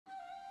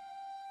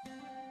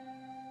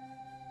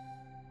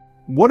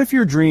What if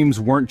your dreams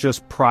weren't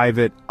just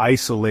private,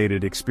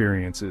 isolated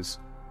experiences?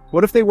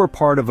 What if they were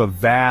part of a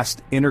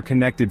vast,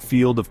 interconnected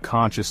field of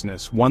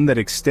consciousness, one that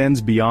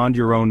extends beyond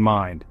your own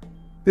mind?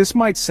 This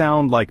might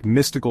sound like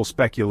mystical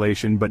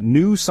speculation, but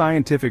new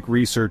scientific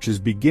research is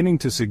beginning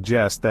to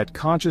suggest that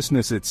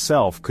consciousness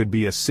itself could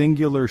be a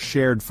singular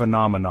shared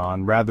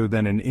phenomenon rather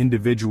than an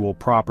individual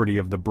property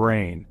of the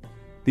brain.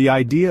 The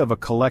idea of a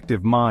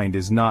collective mind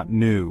is not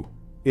new.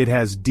 It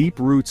has deep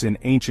roots in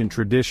ancient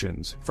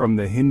traditions, from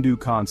the Hindu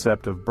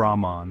concept of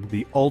Brahman,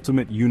 the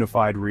ultimate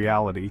unified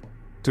reality,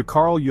 to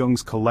Carl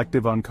Jung's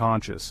collective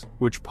unconscious,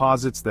 which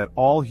posits that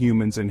all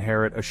humans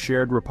inherit a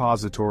shared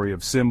repository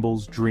of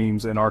symbols,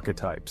 dreams, and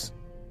archetypes.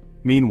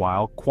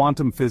 Meanwhile,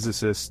 quantum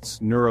physicists,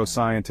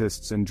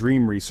 neuroscientists, and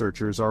dream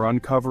researchers are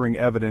uncovering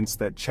evidence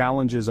that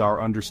challenges our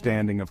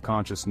understanding of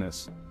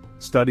consciousness.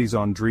 Studies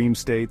on dream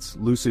states,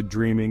 lucid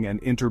dreaming,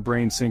 and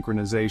interbrain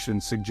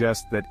synchronization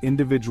suggest that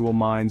individual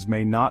minds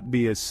may not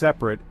be as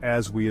separate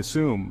as we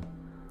assume.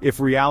 If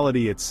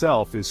reality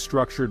itself is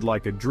structured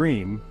like a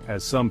dream,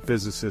 as some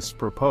physicists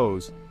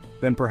propose,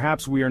 then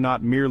perhaps we are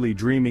not merely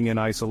dreaming in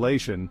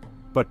isolation,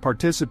 but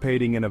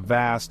participating in a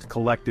vast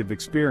collective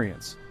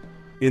experience.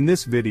 In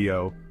this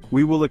video,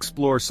 we will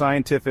explore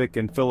scientific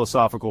and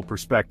philosophical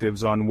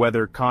perspectives on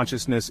whether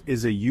consciousness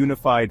is a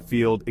unified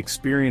field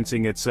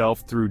experiencing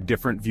itself through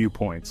different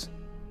viewpoints.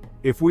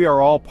 If we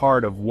are all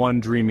part of one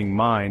dreaming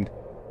mind,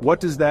 what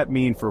does that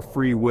mean for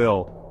free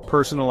will,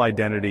 personal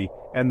identity,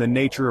 and the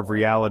nature of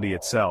reality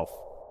itself?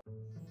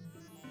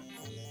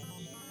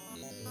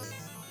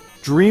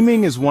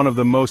 Dreaming is one of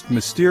the most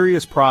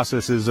mysterious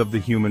processes of the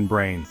human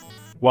brain.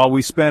 While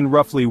we spend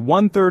roughly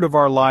 1/3 of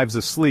our lives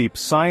asleep,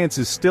 science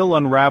is still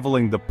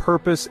unraveling the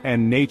purpose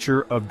and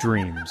nature of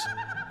dreams.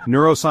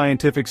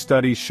 Neuroscientific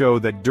studies show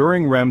that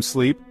during REM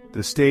sleep,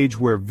 the stage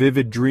where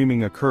vivid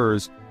dreaming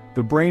occurs,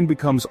 the brain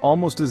becomes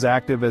almost as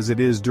active as it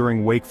is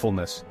during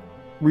wakefulness.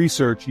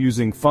 Research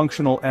using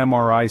functional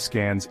MRI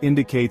scans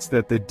indicates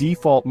that the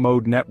default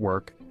mode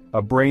network,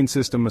 a brain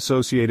system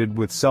associated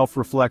with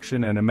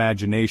self-reflection and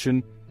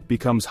imagination,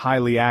 becomes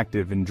highly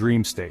active in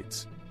dream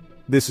states.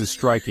 This is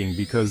striking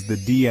because the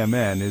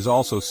DMN is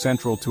also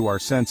central to our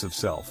sense of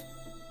self,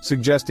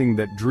 suggesting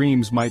that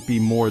dreams might be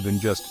more than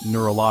just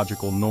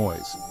neurological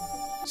noise.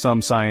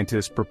 Some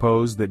scientists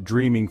propose that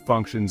dreaming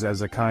functions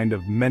as a kind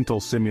of mental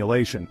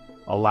simulation,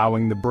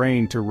 allowing the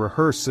brain to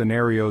rehearse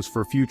scenarios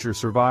for future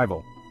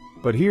survival.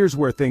 But here's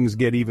where things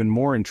get even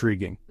more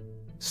intriguing.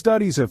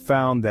 Studies have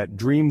found that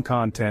dream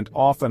content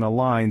often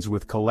aligns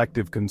with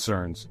collective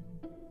concerns.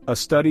 A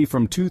study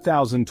from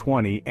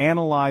 2020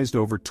 analyzed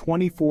over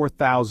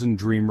 24,000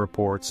 dream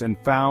reports and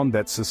found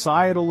that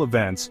societal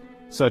events,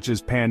 such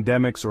as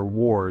pandemics or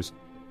wars,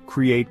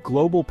 create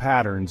global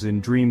patterns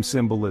in dream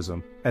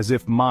symbolism, as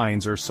if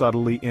minds are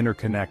subtly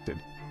interconnected.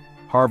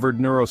 Harvard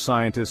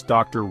neuroscientist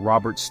Dr.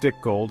 Robert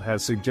Stickgold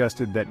has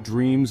suggested that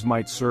dreams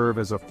might serve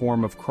as a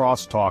form of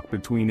crosstalk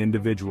between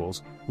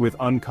individuals, with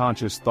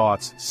unconscious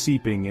thoughts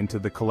seeping into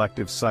the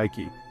collective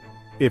psyche.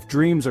 If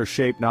dreams are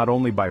shaped not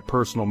only by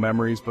personal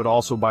memories but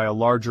also by a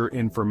larger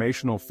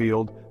informational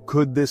field,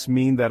 could this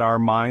mean that our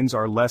minds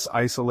are less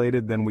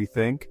isolated than we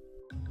think?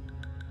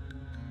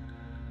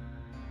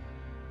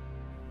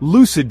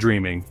 Lucid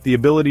dreaming, the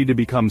ability to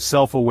become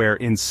self-aware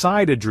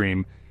inside a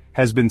dream,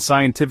 has been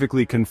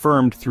scientifically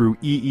confirmed through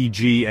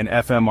EEG and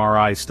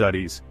fMRI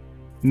studies.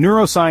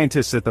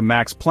 Neuroscientists at the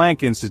Max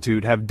Planck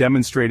Institute have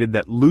demonstrated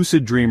that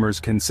lucid dreamers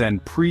can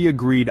send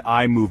pre-agreed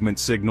eye movement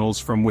signals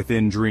from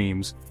within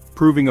dreams,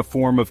 proving a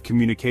form of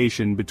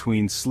communication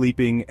between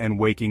sleeping and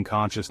waking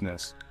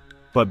consciousness.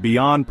 But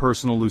beyond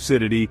personal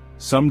lucidity,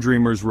 some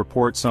dreamers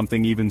report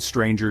something even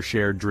stranger: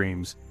 shared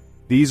dreams.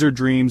 These are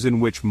dreams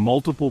in which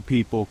multiple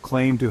people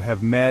claim to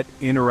have met,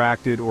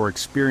 interacted, or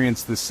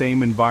experienced the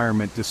same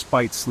environment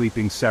despite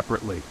sleeping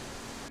separately.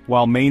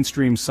 While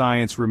mainstream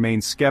science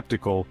remains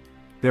skeptical,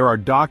 there are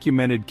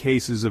documented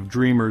cases of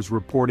dreamers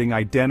reporting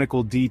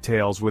identical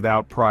details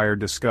without prior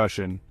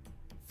discussion.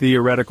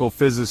 Theoretical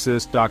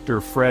physicist Dr.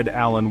 Fred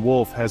Alan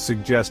Wolf has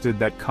suggested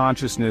that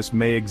consciousness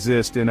may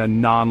exist in a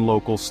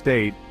non-local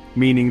state,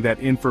 meaning that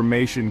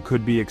information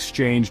could be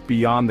exchanged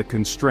beyond the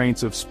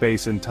constraints of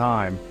space and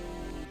time.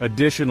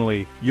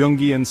 Additionally,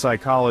 Jungian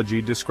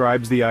psychology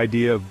describes the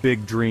idea of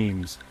big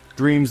dreams,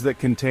 dreams that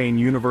contain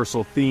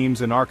universal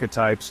themes and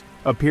archetypes,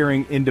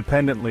 appearing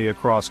independently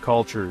across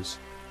cultures.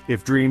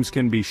 If dreams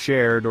can be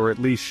shared or at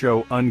least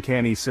show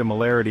uncanny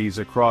similarities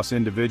across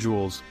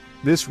individuals,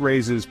 this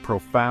raises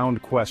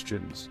profound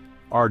questions.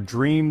 Are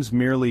dreams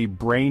merely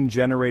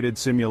brain-generated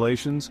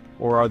simulations,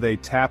 or are they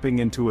tapping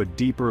into a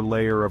deeper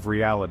layer of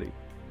reality?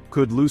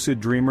 Could lucid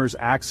dreamers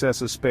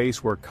access a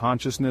space where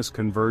consciousness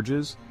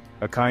converges,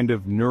 a kind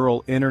of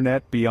neural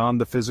internet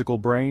beyond the physical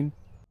brain?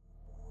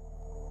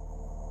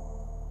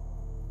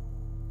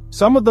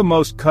 Some of the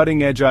most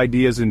cutting-edge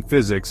ideas in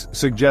physics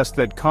suggest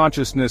that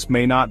consciousness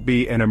may not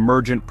be an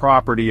emergent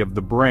property of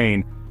the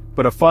brain,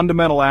 but a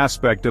fundamental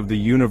aspect of the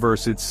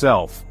universe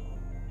itself.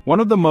 One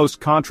of the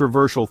most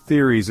controversial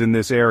theories in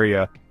this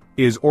area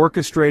is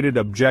orchestrated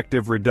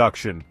objective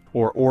reduction,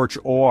 or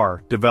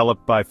OR,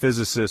 developed by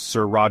physicist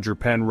Sir Roger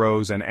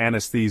Penrose and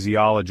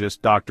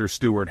anesthesiologist Dr.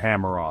 Stuart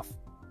Hameroff.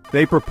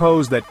 They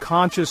propose that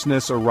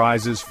consciousness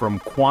arises from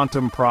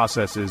quantum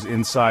processes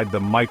inside the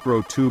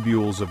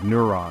microtubules of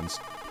neurons,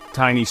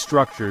 tiny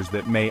structures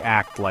that may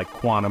act like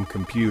quantum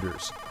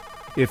computers.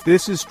 If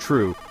this is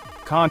true,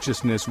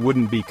 consciousness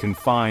wouldn't be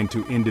confined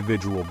to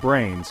individual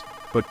brains,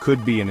 but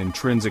could be an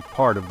intrinsic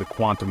part of the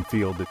quantum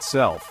field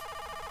itself.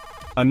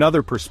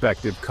 Another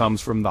perspective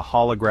comes from the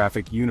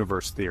holographic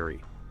universe theory,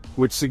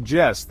 which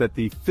suggests that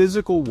the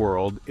physical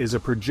world is a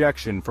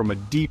projection from a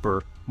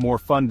deeper, more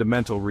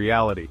fundamental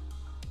reality.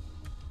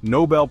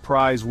 Nobel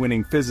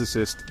Prize-winning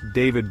physicist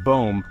David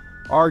Bohm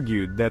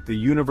argued that the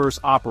universe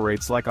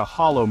operates like a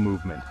hollow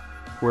movement,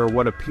 where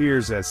what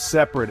appears as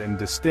separate and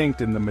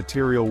distinct in the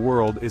material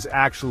world is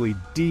actually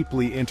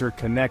deeply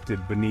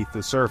interconnected beneath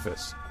the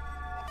surface.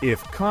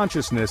 If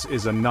consciousness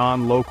is a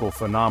non-local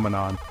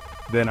phenomenon,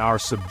 then our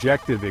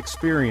subjective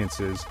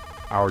experiences,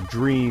 our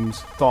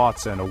dreams,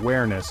 thoughts, and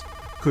awareness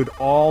could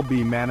all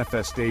be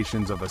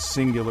manifestations of a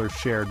singular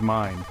shared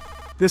mind.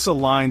 This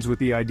aligns with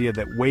the idea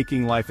that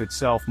waking life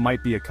itself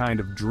might be a kind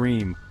of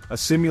dream, a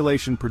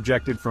simulation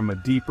projected from a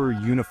deeper,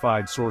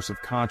 unified source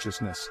of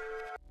consciousness.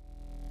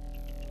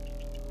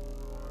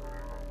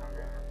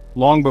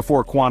 Long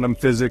before quantum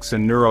physics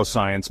and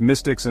neuroscience,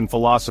 mystics and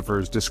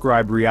philosophers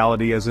described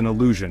reality as an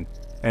illusion,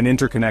 an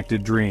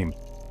interconnected dream.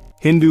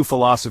 Hindu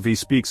philosophy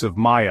speaks of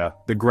Maya,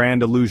 the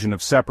grand illusion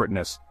of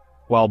separateness,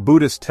 while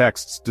Buddhist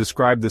texts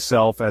describe the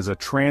self as a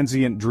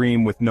transient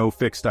dream with no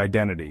fixed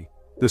identity.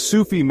 The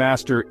Sufi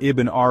master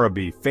Ibn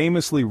Arabi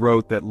famously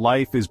wrote that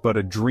life is but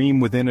a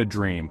dream within a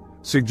dream,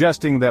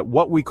 suggesting that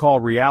what we call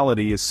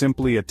reality is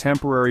simply a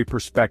temporary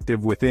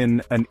perspective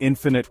within an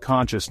infinite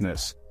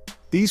consciousness.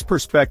 These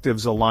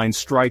perspectives align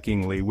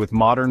strikingly with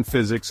modern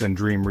physics and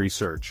dream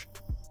research.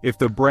 If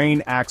the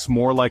brain acts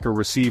more like a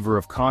receiver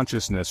of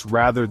consciousness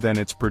rather than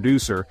its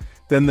producer,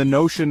 then the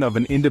notion of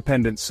an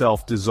independent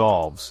self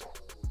dissolves.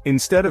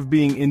 Instead of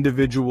being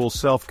individual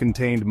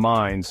self-contained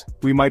minds,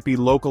 we might be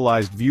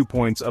localized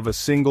viewpoints of a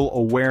single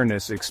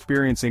awareness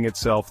experiencing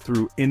itself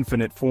through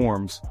infinite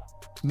forms.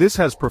 This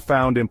has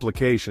profound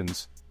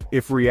implications.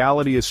 If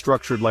reality is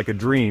structured like a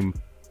dream,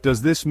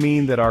 does this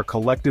mean that our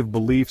collective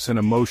beliefs and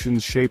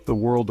emotions shape the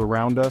world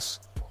around us?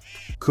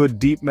 Could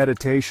deep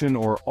meditation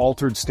or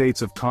altered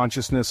states of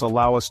consciousness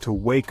allow us to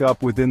wake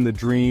up within the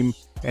dream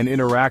and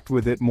interact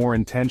with it more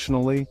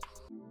intentionally?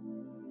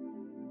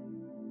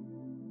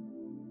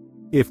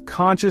 If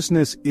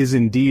consciousness is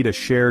indeed a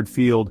shared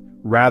field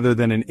rather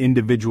than an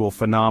individual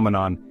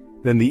phenomenon,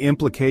 then the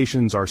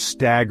implications are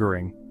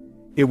staggering.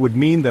 It would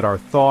mean that our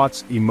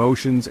thoughts,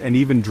 emotions, and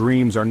even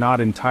dreams are not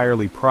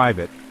entirely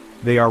private.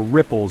 They are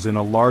ripples in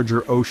a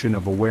larger ocean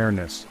of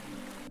awareness.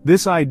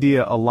 This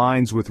idea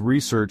aligns with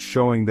research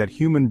showing that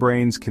human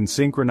brains can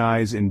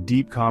synchronize in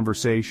deep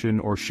conversation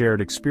or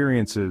shared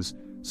experiences,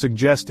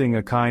 suggesting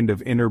a kind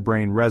of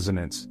inner-brain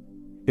resonance.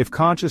 If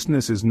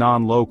consciousness is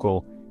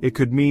non-local, it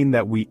could mean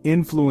that we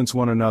influence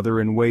one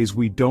another in ways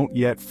we don't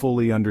yet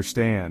fully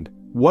understand.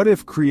 What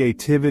if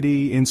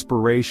creativity,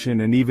 inspiration,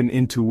 and even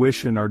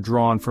intuition are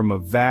drawn from a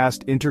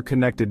vast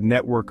interconnected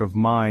network of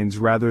minds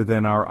rather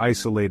than our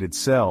isolated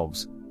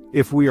selves?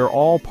 If we are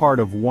all part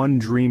of one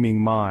dreaming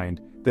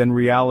mind, then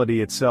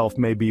reality itself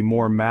may be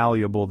more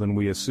malleable than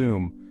we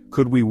assume.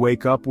 Could we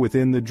wake up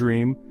within the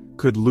dream?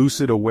 Could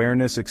lucid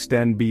awareness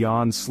extend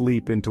beyond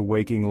sleep into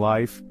waking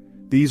life?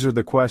 These are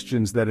the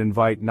questions that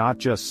invite not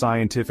just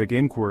scientific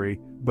inquiry,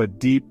 but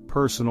deep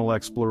personal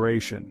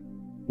exploration.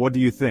 What do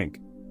you think?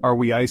 Are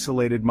we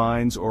isolated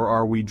minds or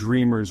are we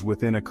dreamers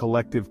within a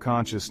collective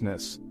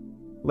consciousness?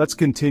 Let's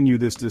continue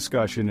this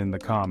discussion in the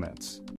comments.